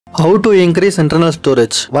How to increase internal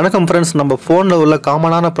storage? வணக்கம் friends, நம்ம போன்ல உள்ள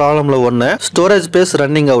காமனான ப்ராப்ளம்ல ஒண்ணு storage space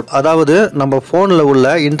running out. அதாவது நம்ம போன்ல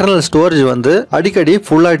உள்ள internal storage வந்து அடிக்கடி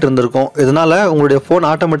full ஆயிட்டு இருந்திருக்கும். இதனால உங்களுடைய போன்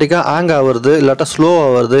ஆட்டோமேட்டிக்கா ஹேங் ஆவறது, இல்லட்டா ஸ்லோ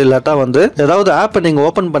ஆவறது, இல்லட்டா வந்து ஏதாவது ஆப் நீங்க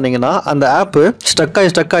ஓபன் பண்ணீங்கன்னா அந்த ஆப்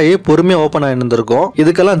ஸ்டக் ஆகி பொறுமையா ஓபன் ஆயிட்டு இருந்திருக்கும்.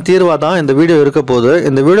 இதுக்கெல்லாம் தீர்வா தான் இந்த வீடியோ இருக்க போகுது.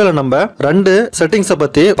 இந்த வீடியோல நம்ம ரெண்டு செட்டிங்ஸ்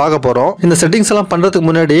பத்தி பார்க்க போறோம். இந்த செட்டிங்ஸ் எல்லாம் பண்றதுக்கு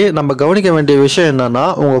முன்னாடி நம்ம கவனிக்க வேண்டிய விஷயம் என்னன்னா,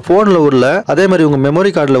 உங்க போன்ல உள்ள அதே மாதிரி உங்க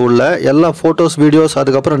மெமரி கார்டுல உள்ள எல்லா போட்டோஸ் வீடியோஸ்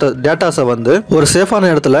அதுக்கப்புறம் டேட்டாஸை வந்து ஒரு சேஃபான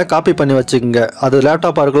இடத்துல காப்பி பண்ணி வச்சுக்கோங்க. அது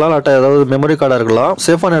லேப்டாப்பா இருக்கலாம், இல்லாட்டா ஏதாவது மெமரி கார்டா இருக்கலாம்.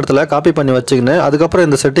 சேஃபான இடத்துல காப்பி பண்ணி வச்சுக்கின்னு அதுக்கப்புறம்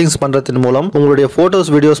இந்த செட்டிங்ஸ் பண்றதன் மூலம் உங்களுடைய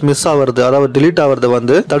போட்டோஸ் வீடியோஸ் மிஸ் ஆகிறது, அதாவது டிலீட் ஆகிறது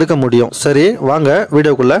வந்து தடுக்க முடியும். சரி, வாங்க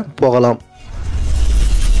வீடியோக்குள்ள போகலாம்.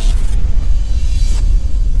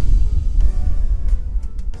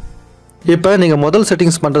 இப்போ நீங்க முதல்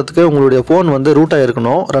செட்டிங்ஸ் பண்றதுக்கு உங்களுடைய போன் வந்து ரூட்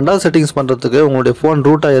ஆயிருக்கணும். ரெண்டாவது செட்டிங்ஸ் பண்றதுக்கு உங்களுடைய போன்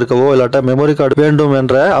ரூட் ஆயிருக்கவோ இல்லாட்டா மெமரி கார்டு வேண்டும்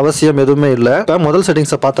என்ற அவசியம் எதுவுமே இல்லை. இப்போ முதல்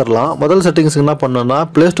செட்டிங்ஸை பார்த்துடலாம். முதல் செட்டிங்ஸ் என்ன பண்ணணும்னா,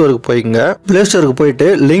 பிளே ஸ்டோருக்கு போய்க்குங்க. பிளே ஸ்டோருக்கு போயிட்டு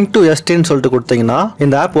லிங்க் டு எஸ்டின்னு சொல்லிட்டு கொடுத்தீங்கன்னா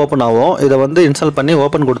இந்த ஆப் ஓப்பன் ஆகும். இதை வந்து இன்ஸ்டால் பண்ணி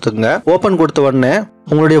ஓப்பன் கொடுத்துங்க. ஓப்பன் கொடுத்த உடனே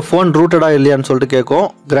உங்களுடைய போன் ரூட்டடா இல்லையான்னு சொல்லிட்டு கேட்கும்.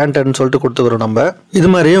 கிராண்டட்னு சொல்லிட்டு கொடுத்துக்கிறோம் நம்ம. இது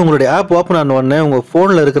மாதிரி உங்களுடைய ஆப் ஓப்பன் ஆன உடனே உங்க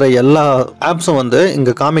போன்ல இருக்கிற எல்லா ஆப்ஸும் வந்து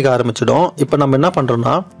இங்க காமிக்க ஆரம்பிச்சிடும். இப்போ நம்ம என்ன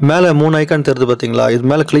பண்றோம்னா, மேல 3 ஐக்கான் தெரியுது பாத்தீங்களா, இது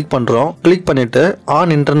மேல கிளிக் பண்றோம். கிளிக் பண்ணிட்டு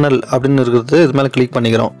ஆன் இன்டர்னல் அப்படின்னு இருக்குது, இது மேல கிளிக்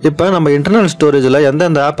பண்ணிக்கிறோம். இப்போ நம்ம இன்டர்னல் ஸ்டோரேஜ்ல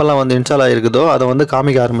எந்தெந்த ஆப் எல்லாம் வந்து இன்ஸ்டால் ஆயிருக்குதோ அதை வந்து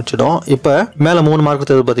காமிக்க ஆரம்பிச்சிடும். இப்போ மேல 3 மார்க்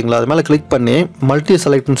தெரியுது பாத்தீங்களா, அது மேல கிளிக் பண்ணி மல்டி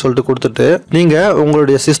செலக்ட்னு சொல்லிட்டு கொடுத்துட்டு நீங்க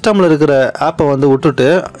உங்களுடைய சிஸ்டம்ல இருக்கிற ஆப்பை வந்து விட்டுட்டு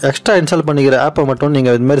எக்ஸ்ட்ரா இன்ஸ்டால் பண்ணிக்கிற ஆப்பை மட்டும்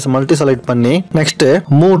நீங்க இது மாதிரி மல்டி செலக்ட் பண்ணி next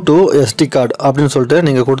move to SD card அப்படின்னு சொல்லிட்டு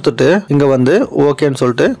நீங்க கொடுத்துட்டு இங்க வந்து ஓகேன்னு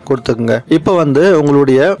சொல்லிட்டு கொடுத்துக்குங்க. இப்போ வந்து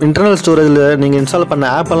உங்களுடைய இன்டர்னல் ஸ்டோரேஜ்ல நீங்க இன்ஸ்டால் பண்ண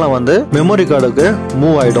ஆப் எல்லாம் வந்து மெமரி கார்டுக்கு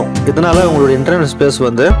மூவ் ஆயிடும். இதனால உங்களுடைய இன்டர்னல் ஸ்பேஸ்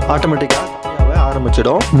வந்து ஆட்டோமேட்டிக்கா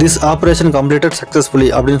ஆரம்பிச்சிடும். திஸ் ஆபரேஷன் கம்ப்ளீட்டட் சக்சஸ்ஃபுல்லி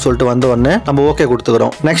அப்படின்னு சொல்லிட்டு வந்த உடனே நம்ம ஓகே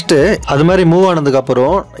கொடுத்துக்கிறோம். நெக்ஸ்ட் அது மாதிரி மூவ் ஆனதுக்கு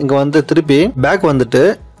அப்புறம் இங்க வந்து திருப்பி பேக் வந்துட்டு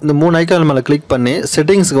இந்த 3 ஐக்கான் மேல கிளிக் பண்ணி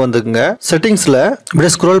செட்டிங்ஸ்க்கு வந்துக்குங்க. செட்டிங்ஸ்ல இப்படி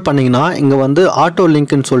ஸ்க்ரோல் பண்ணீங்கன்னா இங்க வந்து ஆட்டோ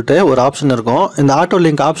லிங்க்னு சொல்லிட்டு ஒரு ஆப்ஷன் இருக்கும். இந்த ஆட்டோ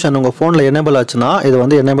லிங்க் ஆப்ஷன் உங்க போன்ல எனேபிள் ஆச்சுன்னா இதை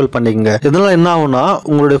வந்து எனேபிள் பண்ணிக்கங்க. இதனால என்ன ஆகும்னா,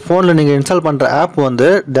 உங்களுடைய போன்ல நீங்க இன்ஸ்டால் பண்ற ஆப் வந்து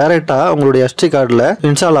டைரக்டா உங்களுடைய எஸ்டி கார்டுல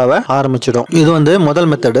இன்ஸ்டால் ஆக ஆரம்பிச்சிடும். இது வந்து முதல்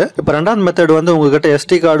மெத்தடு. இப்போ ரெண்டாவது மெத்தட் வந்து உங்ககிட்ட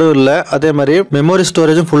எஸ்டி கார்டும் இல்ல, அதே மாதிரி மெமரி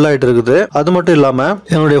ஸ்டோரேஜும் ஃபுல் ஆயிட்டு இருக்குது. அது மட்டும் இல்லாம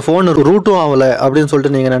என்னுடைய போன் ரூட்டும் ஆகல அப்படின்னு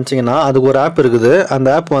சொல்லிட்டு நீங்க நினைச்சீங்கன்னா அதுக்கு ஒரு ஆப் இருக்குது.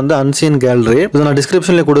 அந்த ஆப் வந்து அன்சீன் கேலரி. இதை நான்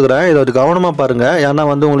டிஸ்கிரிப்ஷன்ல கொடுக்குறேன். இதை ஒரு கவனமா பாருங்க. ஏன்னா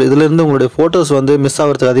வந்து உங்களுக்கு இதுல இருந்து உங்களுடைய போட்டோஸ் வந்து மிஸ்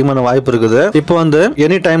ஆகிறதுக்கு அதிகமான வாய்ப்பு இருக்குது. இப்போ வந்து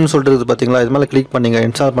எனி டைம் சொல்லிட்டு பாத்தீங்களா, இது மேல கிளிக் பண்ணீங்க,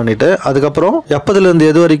 இன்ஸ்டால் பண்ணிட்டு அதுக்கப்புறம் எப்பதுல இருந்து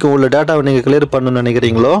எது வரைக்கும் உள்ள டேட்டாவை நீங்க கிளியர் பண்ணணும்னு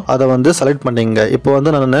நினைக்கிறீங்களோ அதை வந்து செலக்ட் பண்ணீங்க. இப்போ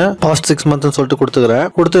வந்து நான் பாஸ்ட் 6 months சொல்லிட்டு கொடுத்துக்கிறேன்.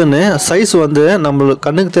 கொடுத்துன்னு சைஸ் வந்து நம்ம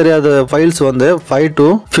கண்ணுக்கு தெரியாத ஃபைல்ஸ் வந்து 5 to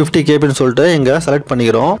 50 KB சொல்லிட்டு இங்க செலக்ட்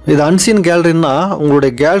பண்ணிக்கிறோம். இது அன்சீன் கேலரின்னா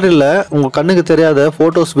உங்களுடைய கேலரியில உங்க கண்ணுக்கு தெரியாத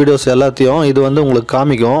போட்டோஸ் வீடியோஸ் எல்லாத்தையும் இது வந்து உங்களுக்கு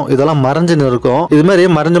காமிக்கும். இதெல்லாம் மறைஞ்சுன்னு இருக்கும். இது மாதிரி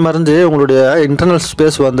மறைஞ்சு உங்களுடைய இன்டர்னல்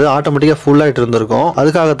ஸ்பேஸ் வந்து ஆட்டோமேட்டிக்கா ஃபுல் ஆயிட்டு இருந்திருக்கும்.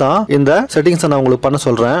 அதுக்காக தான் இந்த செட்டிங்ஸ் நான் உங்களுக்கு பண்ண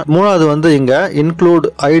சொல்றேன். மூணாவது வந்து இங்க இன்க்ளூட்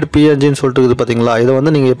ஐட் PNGன்னு சொல்லிட்டு இருக்குது பாத்தீங்களா, இதை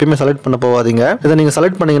வந்து நீங்க எப்பயுமே செலக்ட் பண்ண போவாதீங்க. இதை நீங்க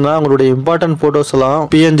செலக்ட் பண்ணீங்கன்னா உங்களுடைய இம்பார்ட்டன்ட் போட்டோஸ் எல்லாம்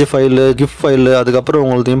PNG ஃபைல், கிஃப்ட் ஃபைல், அதுக்கப்புறம்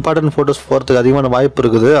உங்களுக்கு இம்பார்ட்டன்ட் போட்டோஸ் போறதுக்கு அதிகமான வாய்ப்பு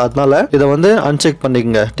இருக்குது. அதனால இதை வந்து அன்செக்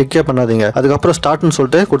பண்ணிக்கங்க, டிக்கே பண்ணாதீங்க. அதுக்கப்புறம் ஸ்டார்ட்னு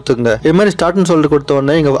சொல்லிட்டு கொடுத்துங்க. இது மாதிரி ஸ்டார்ட்னு சொல்லிட்டு கொடுத்த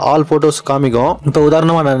உடனே இங்க ஆல் போட்டோஸ் காமிக்கும். இப்போ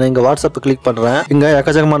உதாரணமா நான் இங்க வாட்ஸ்அப் கிளிக் பண்றேன். இங்க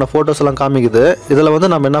எக்கச்சக்கமான போட்டோஸ் எல்லாம் காமிக்குது. இதுல வந்து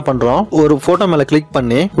நம்ம என்ன பண்றோம், ஒரு போட்டோ மேல கிளிக்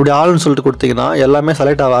பண்ணி இப்படி ஆல்னு சொல்லிட்டு கொடுத்தீங்கன்னா எல்லாமே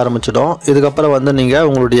செலக்ட் ஆக ஆரம்பிச்சிடும். இதுக்கப்புறம் வந்து நீங்க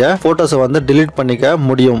உங்களுடைய போட்டோஸை வந்து டிலீட் பண்ணிக்க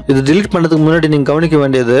முடியும். இது டிலீட் பண்ணதுக்கு முன்னாடி நீங்க கவனிக்க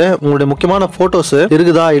வேண்டியது, உங்களுடைய முக்கியமான போட்டோஸ்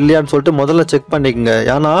இருக்குதா இல்லையான்னு சொல்லிட்டு முதல்ல செக் பண்ணிக்கங்க.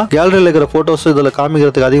 ஏன்னா கேலரியில இருக்கிற போட்டோஸ் இதுல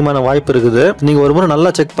காமிக்கிறதுக்கு அதிகமான வாய்ப்பு இருக்குது. நீங்க ஒரு முறை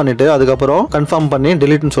நல்லா செக் பண்ணிட்டு அதுக்கப்புறம் கன்ஃபார்ம் பண்ணி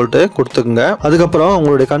டிலீட்னு சொல்லிட்டு கொடுத்துக்குங்க. அதுக்கப்புறம்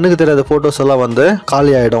உங்களுடைய கண்ணுக்கு தெரியாத போட்டோஸ் எல்லாம் வந்து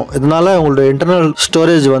காலி ஆயிடும். இதனால உங்களுடைய இன்டர்னல்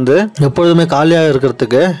ஸ்டோரேஜ் வந்து எப்பொழுதுமே காலியாக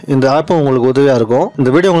இருக்கிறதுக்கு இந்த ஆப் உங்களுக்கு உதவியா இருக்கும். இந்த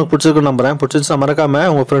வீடியோ உங்களுக்கு பிடிச்சிருக்கு நம்புறேன். பிடிச்சிருந்தா மறக்காம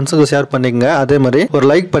உங்க ஃப்ரெண்ட்ஸுக்கு ஷேர் பண்ணிக்கங்க. அதே மாதிரி ஒரு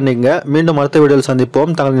லைக் பண்ணிக்கங்க. மீண்டும் அடுத்த வீடியோவில்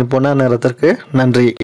சந்திப்போம். தங்களின் பொன்னான நேரத்திற்கு நன்றி.